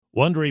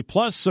Wondery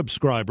Plus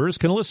subscribers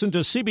can listen to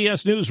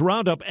CBS News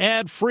Roundup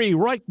ad-free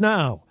right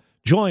now.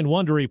 Join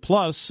Wondery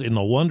Plus in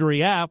the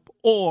Wondery app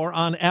or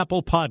on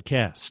Apple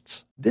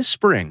Podcasts. This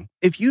spring,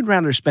 if you'd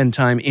rather spend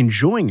time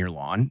enjoying your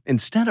lawn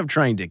instead of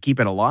trying to keep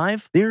it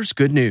alive, there's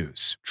good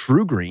news.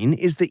 True Green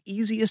is the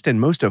easiest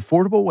and most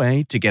affordable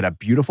way to get a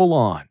beautiful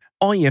lawn.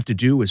 All you have to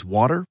do is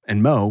water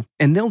and mow,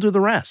 and they'll do the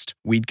rest.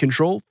 Weed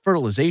control,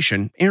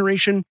 fertilization,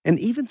 aeration, and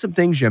even some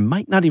things you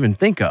might not even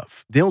think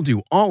of. They'll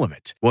do all of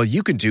it, while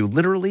you can do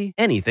literally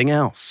anything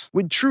else.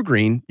 With True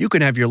Green, you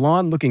can have your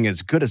lawn looking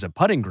as good as a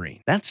putting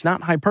green. That's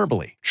not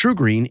hyperbole. True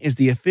Green is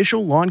the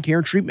official lawn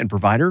care treatment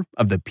provider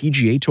of the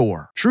PGA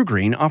Tour. True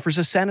Green offers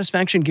a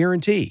satisfaction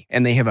guarantee,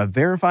 and they have a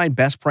verified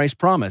best price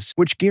promise,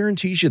 which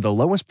guarantees you the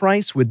lowest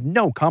price with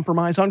no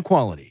compromise on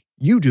quality.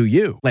 You do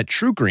you. Let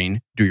True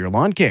Green do your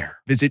lawn care.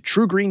 Visit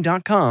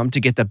TrueGreen.com to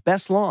get the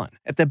best lawn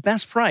at the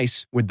best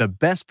price with the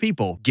best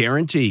people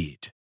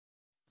guaranteed.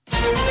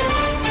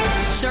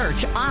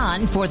 Search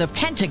on for the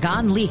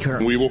Pentagon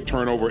leaker. We will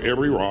turn over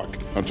every rock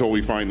until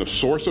we find the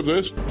source of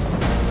this.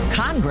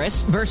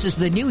 Congress versus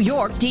the New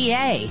York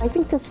DA. I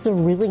think this is a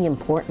really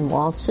important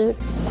lawsuit.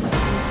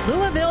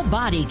 Louisville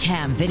body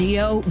cam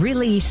video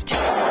released.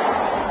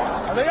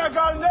 I think I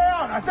got him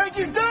down. I think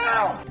he's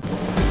down.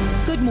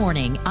 Good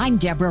morning. I'm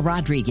Deborah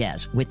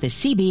Rodriguez with the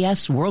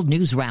CBS World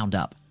News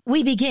Roundup.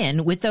 We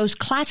begin with those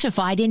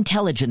classified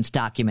intelligence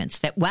documents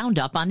that wound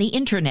up on the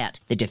Internet.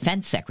 The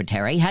Defense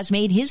Secretary has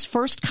made his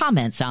first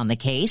comments on the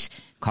case.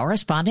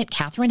 Correspondent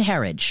Catherine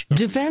Herridge.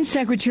 Defense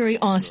Secretary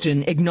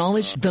Austin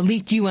acknowledged the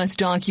leaked U.S.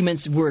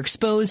 documents were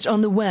exposed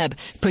on the web,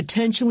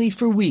 potentially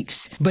for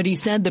weeks. But he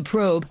said the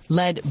probe,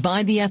 led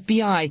by the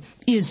FBI,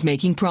 is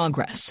making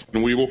progress.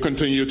 And we will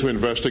continue to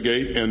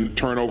investigate and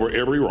turn over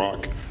every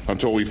rock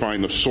until we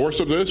find the source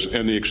of this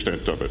and the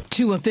extent of it.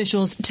 Two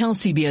officials tell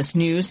CBS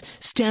News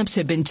steps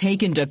have been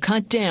taken to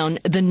cut down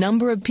the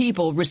number of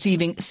people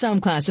receiving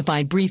some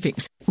classified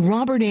briefings.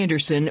 Robert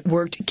Anderson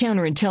worked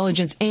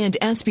counterintelligence and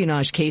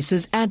espionage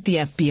cases at the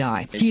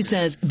FBI. He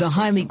says the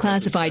highly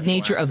classified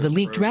nature of the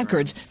leaked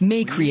records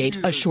may create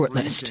a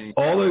shortlist.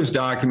 All those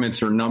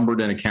documents are numbered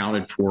and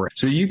accounted for,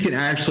 so you can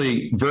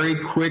actually very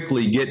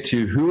quickly get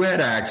to who had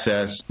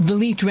access. The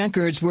leaked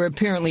records were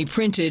apparently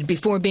printed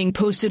before being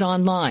posted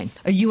online.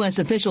 A U.S.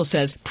 official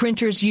says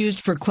printers used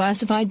for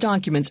classified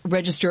documents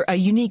register a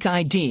unique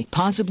ID,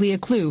 possibly a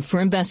clue for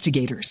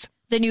investigators.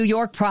 The New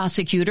York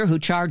prosecutor who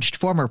charged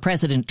former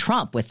President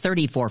Trump with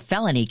 34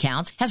 felony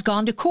counts has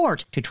gone to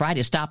court to try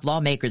to stop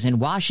lawmakers in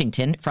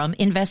Washington from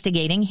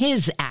investigating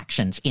his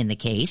actions in the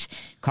case.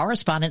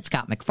 Correspondent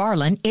Scott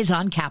McFarlane is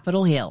on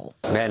Capitol Hill.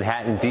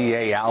 Manhattan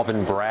DA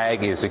Alvin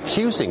Bragg is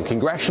accusing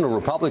congressional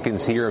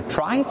Republicans here of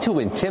trying to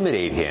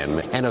intimidate him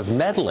and of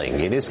meddling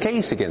in his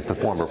case against the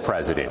former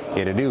president.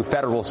 In a new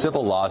federal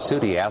civil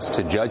lawsuit, he asks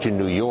a judge in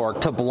New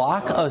York to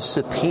block a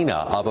subpoena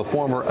of a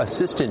former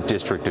assistant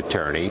district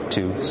attorney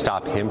to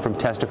stop him from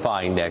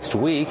testifying next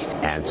week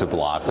and to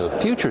block a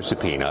future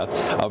subpoena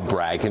of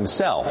Bragg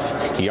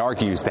himself. He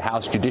argues the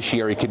House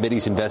Judiciary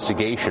Committee's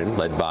investigation,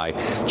 led by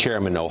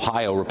Chairman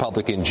Ohio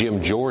Republican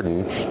Jim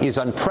Jordan, is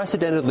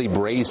unprecedentedly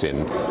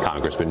brazen.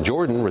 Congressman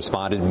Jordan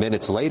responded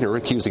minutes later,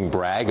 accusing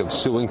Bragg of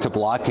suing to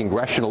block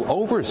congressional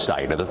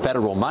oversight of the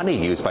federal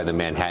money used by the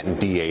Manhattan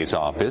DA's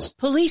office.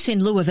 Police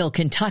in Louisville,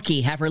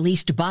 Kentucky have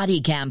released body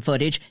cam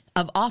footage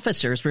of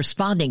officers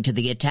responding to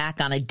the attack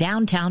on a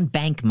downtown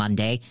bank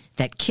Monday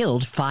that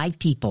killed 5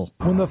 people.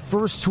 When the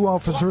first 2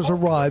 officers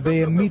arrive,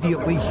 they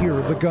immediately hear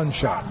the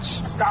gunshots.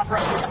 Stop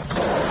right here.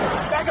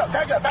 Back up,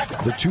 back up, back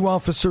up. The 2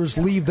 officers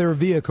leave their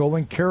vehicle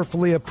and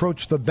carefully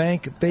approach the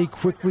bank. They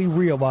quickly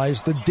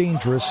realize the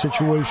dangerous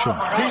situation.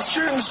 He's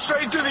shooting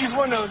straight through these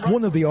windows.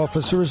 One of the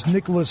officers,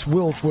 Nicholas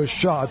Wilt, was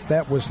shot.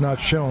 That was not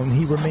shown.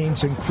 He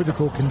remains in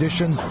critical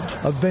condition.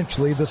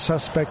 Eventually, the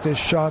suspect is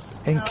shot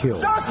and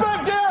killed.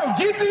 Suspect down!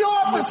 Keep the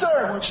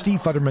officer!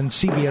 Steve Futterman,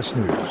 CBS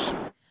News.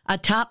 A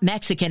top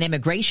Mexican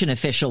immigration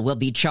official will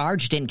be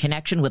charged in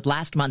connection with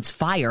last month's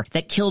fire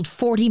that killed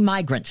 40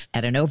 migrants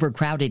at an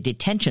overcrowded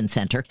detention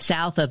center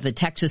south of the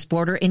Texas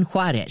border in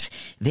Juarez.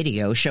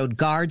 Video showed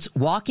guards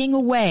walking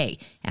away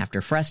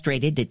after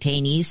frustrated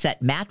detainees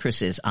set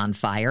mattresses on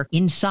fire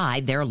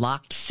inside their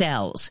locked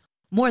cells.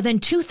 More than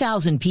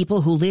 2,000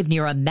 people who live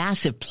near a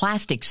massive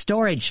plastic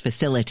storage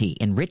facility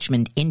in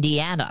Richmond,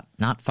 Indiana,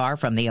 not far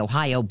from the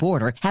Ohio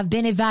border, have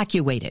been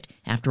evacuated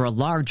after a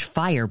large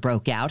fire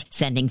broke out,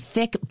 sending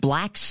thick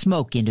black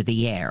smoke into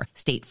the air.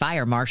 State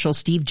Fire Marshal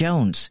Steve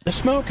Jones. The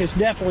smoke is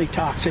definitely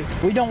toxic.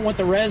 We don't want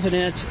the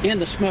residents in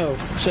the smoke.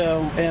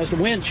 So as the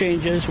wind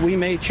changes, we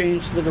may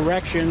change the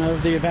direction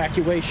of the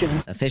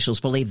evacuation.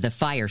 Officials believe the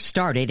fire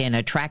started in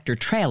a tractor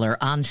trailer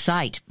on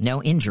site.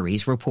 No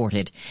injuries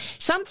reported.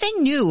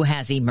 Something new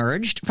has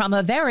emerged from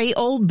a very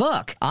old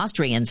book.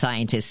 Austrian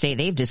scientists say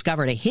they've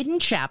discovered a hidden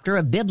chapter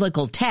of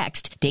biblical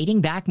text dating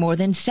back more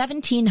than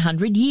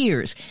 1,700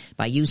 years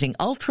by using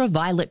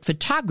ultraviolet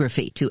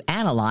photography to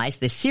analyze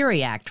the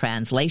Syriac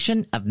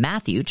translation of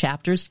Matthew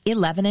chapters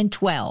 11 and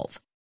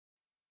 12.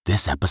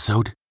 This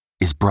episode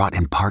is brought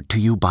in part to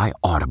you by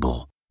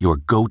Audible, your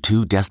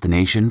go-to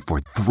destination for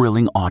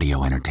thrilling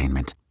audio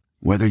entertainment.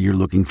 Whether you're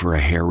looking for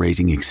a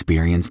hair-raising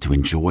experience to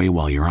enjoy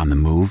while you're on the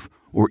move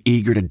or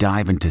eager to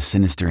dive into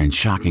sinister and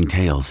shocking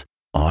tales,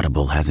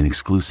 Audible has an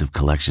exclusive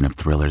collection of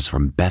thrillers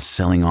from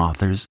best-selling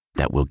authors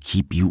that will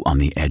keep you on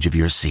the edge of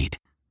your seat.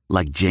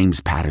 Like James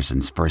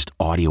Patterson's first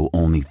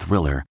audio-only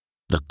thriller,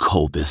 The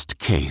Coldest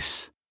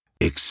Case.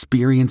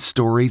 Experience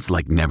stories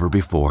like never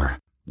before,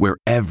 where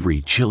every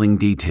chilling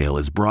detail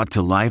is brought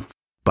to life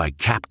by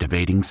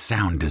captivating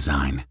sound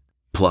design.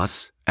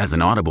 Plus, as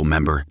an Audible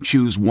member,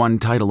 choose one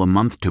title a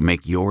month to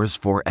make yours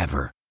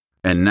forever.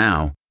 And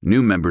now,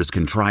 new members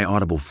can try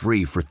Audible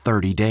free for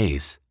 30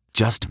 days.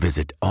 Just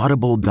visit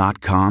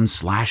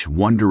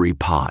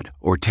audible.com/WonderyPod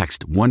or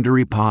text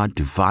WonderyPod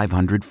to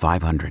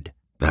 500-500.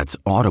 That's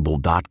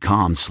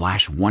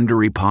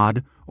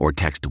audible.com/WonderyPod or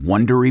text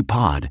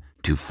WonderyPod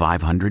to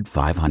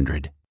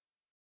 500-500.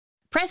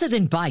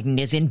 President Biden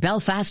is in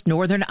Belfast,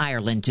 Northern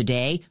Ireland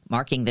today,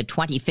 marking the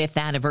 25th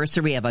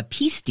anniversary of a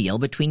peace deal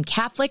between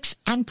Catholics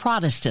and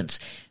Protestants.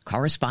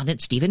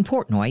 Correspondent Stephen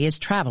Portnoy is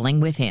traveling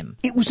with him.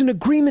 It was an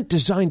agreement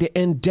designed to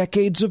end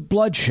decades of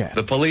bloodshed.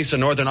 The police in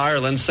Northern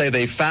Ireland say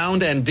they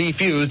found and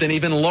defused an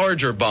even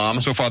larger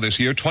bomb. So far this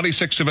year,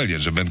 26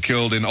 civilians have been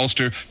killed in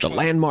Ulster. The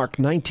landmark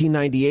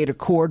 1998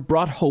 accord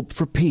brought hope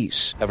for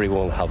peace.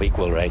 Everyone will have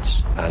equal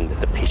rights and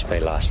the peace may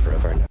last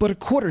forever. But a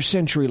quarter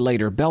century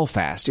later,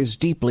 Belfast is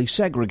deeply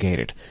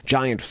segregated.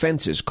 Giant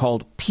fences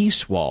called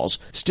peace walls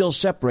still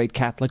separate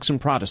Catholics and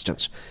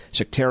Protestants.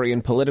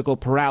 Sectarian political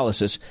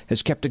paralysis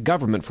has kept a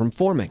government from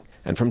forming,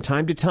 and from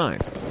time to time,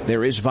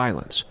 there is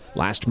violence.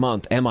 Last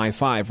month,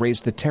 MI5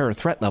 raised the terror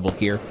threat level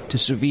here to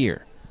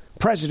severe.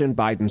 President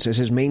Biden says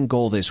his main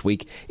goal this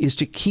week is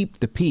to keep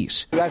the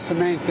peace. That's the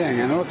main thing,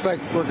 and it looks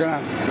like we're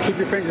going to keep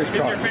your fingers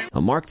crossed.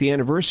 He'll mark the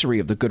anniversary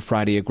of the Good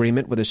Friday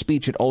Agreement with a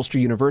speech at Ulster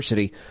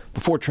University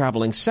before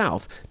traveling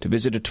south to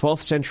visit a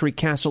 12th century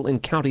castle in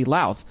County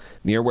Louth,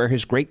 near where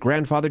his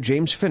great-grandfather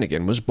James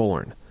Finnegan was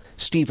born.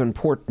 Stephen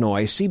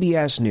Portnoy,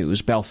 CBS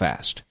News,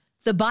 Belfast.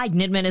 The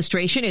Biden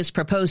administration is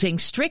proposing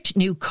strict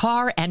new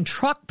car and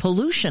truck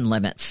pollution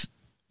limits.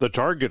 The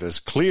target is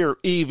clear: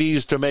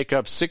 EVs to make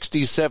up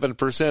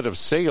 67% of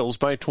sales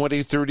by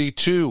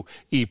 2032.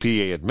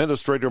 EPA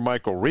Administrator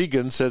Michael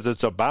Regan says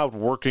it's about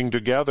working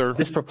together.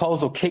 This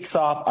proposal kicks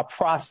off a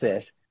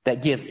process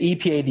that gives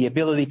EPA the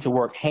ability to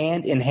work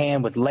hand in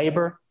hand with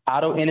labor,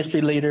 auto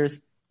industry leaders,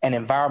 and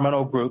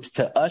environmental groups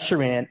to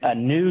usher in a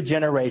new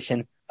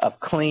generation of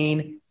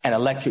clean and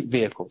electric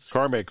vehicles.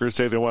 Car makers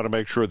say they want to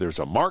make sure there's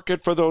a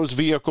market for those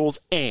vehicles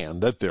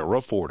and that they're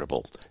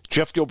affordable.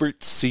 Jeff Gilbert,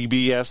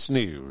 CBS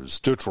News,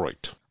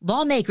 Detroit.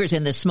 Lawmakers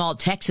in the small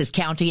Texas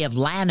county of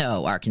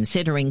Llano are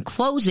considering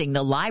closing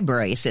the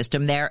library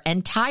system there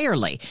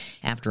entirely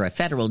after a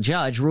federal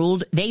judge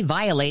ruled they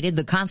violated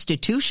the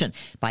Constitution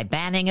by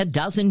banning a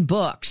dozen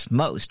books,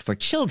 most for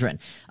children.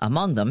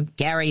 Among them,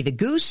 Gary the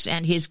Goose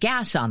and His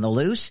Gas on the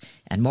Loose,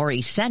 and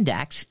Maurice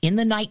Sendak's In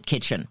the Night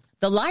Kitchen.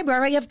 The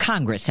Library of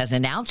Congress has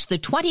announced the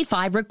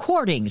 25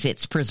 recordings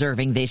it's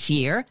preserving this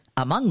year.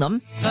 Among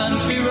them,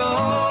 Country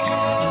Roads,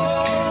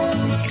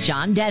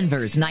 John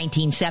Denver's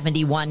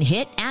 1971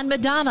 hit, and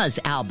Madonna's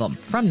album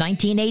from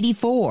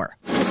 1984.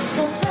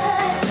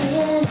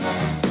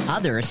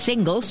 Other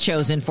singles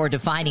chosen for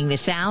defining the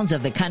sounds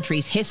of the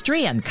country's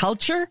history and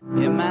culture: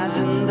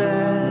 Imagine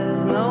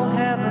there's no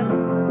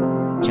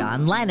heaven,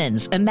 John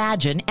Lennon's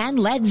Imagine, and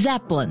Led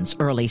Zeppelin's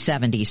early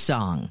 70s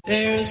song.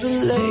 There's a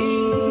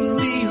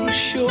lady who's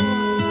sure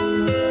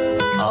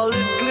all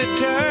it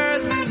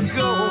glitters is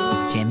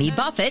gold. Jimmy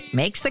Buffett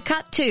makes the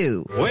cut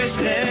too.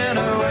 Wasting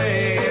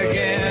away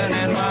again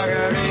in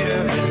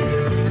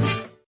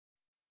Margaritaville.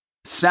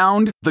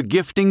 Sound the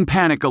gifting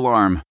panic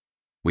alarm.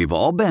 We've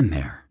all been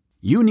there.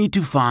 You need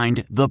to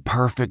find the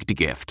perfect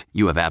gift.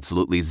 You have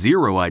absolutely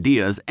zero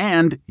ideas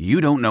and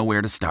you don't know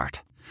where to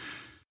start.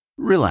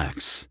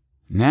 Relax.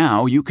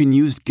 Now you can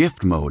use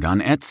gift mode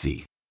on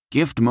Etsy.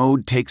 Gift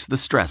mode takes the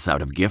stress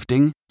out of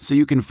gifting, so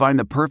you can find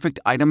the perfect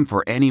item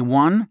for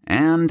anyone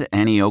and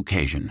any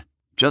occasion.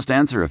 Just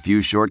answer a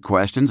few short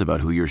questions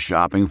about who you're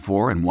shopping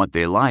for and what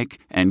they like,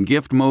 and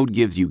gift mode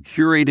gives you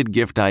curated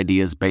gift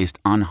ideas based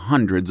on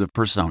hundreds of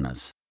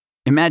personas.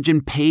 Imagine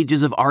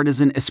pages of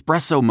artisan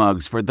espresso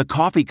mugs for the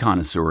coffee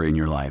connoisseur in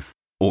your life.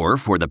 Or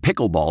for the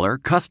pickleballer,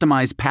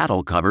 customized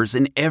paddle covers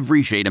in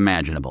every shade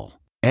imaginable.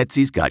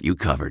 Etsy's got you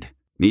covered.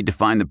 Need to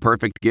find the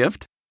perfect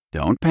gift?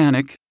 Don't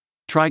panic.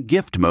 Try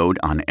gift mode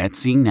on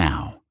Etsy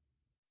now.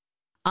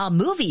 A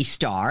movie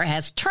star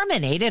has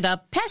terminated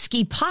a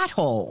pesky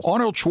pothole.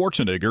 Arnold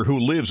Schwarzenegger, who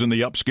lives in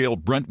the upscale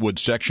Brentwood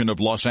section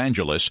of Los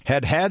Angeles,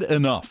 had had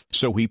enough.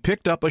 So he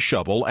picked up a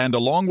shovel and,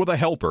 along with a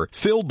helper,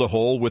 filled the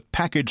hole with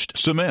packaged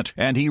cement.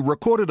 And he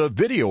recorded a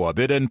video of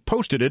it and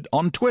posted it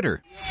on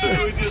Twitter.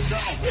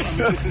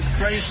 This is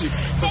crazy.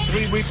 For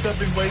 3 weeks I've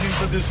been waiting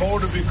for this hole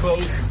to be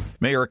closed.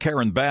 Mayor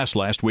Karen Bass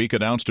last week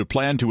announced a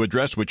plan to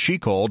address what she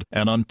called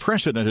an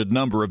unprecedented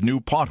number of new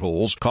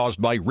potholes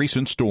caused by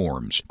recent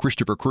storms.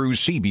 Christopher Cruz,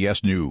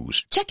 CBS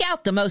News. Check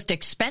out the most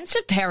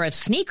expensive pair of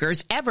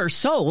sneakers ever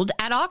sold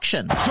at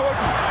auction. Jordan,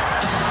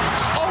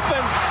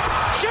 open,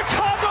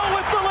 Chicago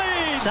with the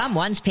lead.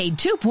 Someone's paid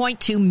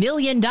 $2.2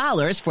 million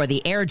for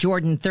the Air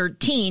Jordan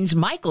 13s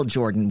Michael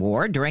Jordan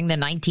wore during the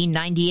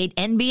 1998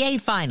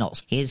 NBA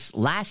Finals, his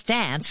last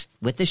dance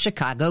with the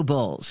Chicago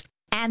Bulls.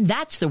 And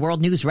that's the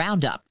World News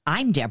Roundup.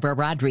 I'm Deborah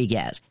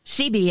Rodriguez,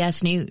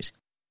 CBS News.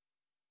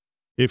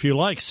 If you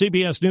like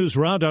CBS News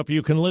Roundup,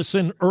 you can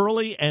listen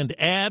early and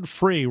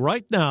ad-free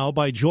right now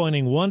by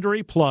joining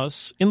Wondery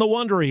Plus in the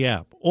Wondery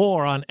app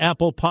or on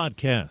Apple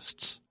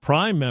Podcasts.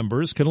 Prime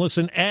members can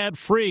listen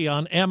ad-free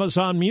on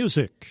Amazon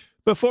Music.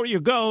 Before you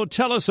go,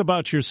 tell us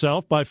about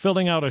yourself by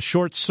filling out a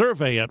short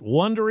survey at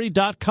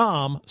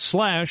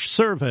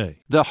Wondery.com/survey.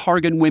 The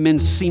Hargan women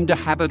seem to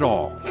have it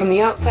all. From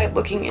the outside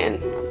looking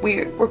in,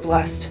 we were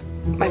blessed.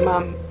 My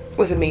mom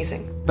was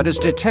amazing. But as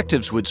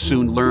detectives would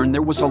soon learn,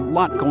 there was a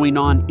lot going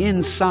on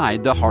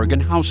inside the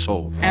Hargan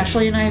household.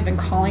 Ashley and I have been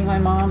calling my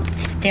mom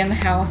and the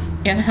house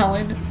and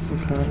Helen.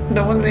 Okay.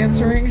 No one's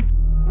answering.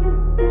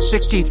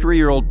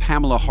 63-year-old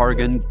Pamela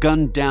Hargan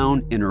gunned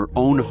down in her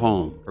own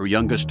home. Her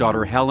youngest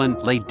daughter, Helen,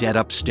 lay dead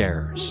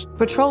upstairs.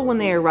 Patrol, when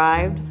they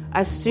arrived,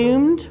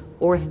 assumed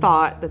or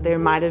thought that there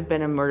might have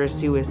been a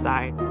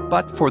murder-suicide.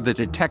 But for the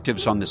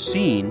detectives on the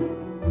scene,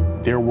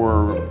 there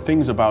were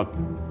things about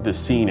the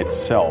scene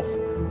itself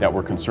that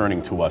were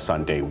concerning to us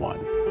on day one.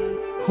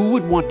 Who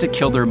would want to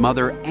kill their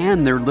mother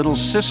and their little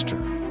sister?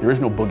 There is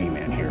no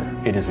boogeyman here.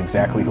 It is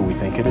exactly who we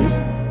think it is.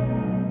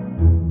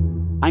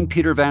 I'm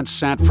Peter Van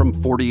Sant from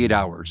 48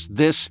 Hours.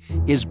 This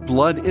is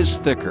Blood is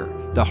Thicker,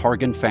 the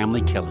Hargan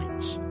Family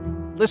Killings.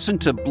 Listen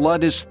to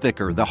Blood is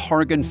Thicker, the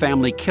Hargan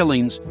Family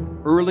Killings,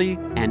 early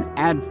and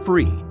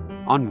ad-free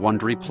on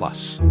Wondery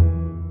Plus.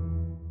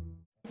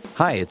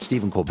 Hi, it's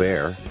Stephen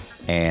Colbert,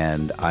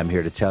 and I'm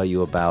here to tell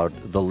you about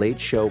The Late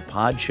Show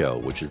Pod Show,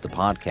 which is the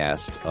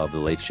podcast of The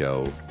Late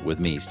Show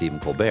with me, Stephen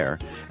Colbert,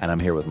 and I'm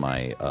here with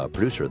my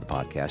producer of the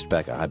podcast,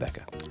 Becca. Hi,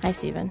 Becca. Hi,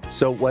 Stephen.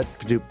 So what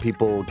do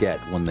people get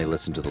when they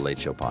listen to The Late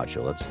Show Pod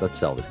Show? Let's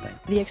sell this thing.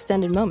 The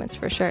extended moments,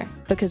 for sure,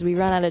 because we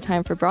run out of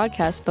time for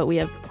broadcast, but we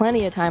have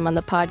plenty of time on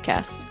the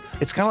podcast.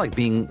 It's kind of like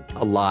being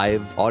a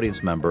live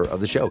audience member of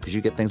the show because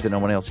you get things that no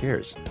one else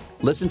hears.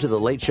 Listen to The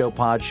Late Show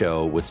Pod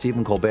Show with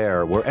Stephen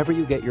Colbert wherever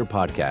you get your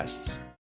podcasts.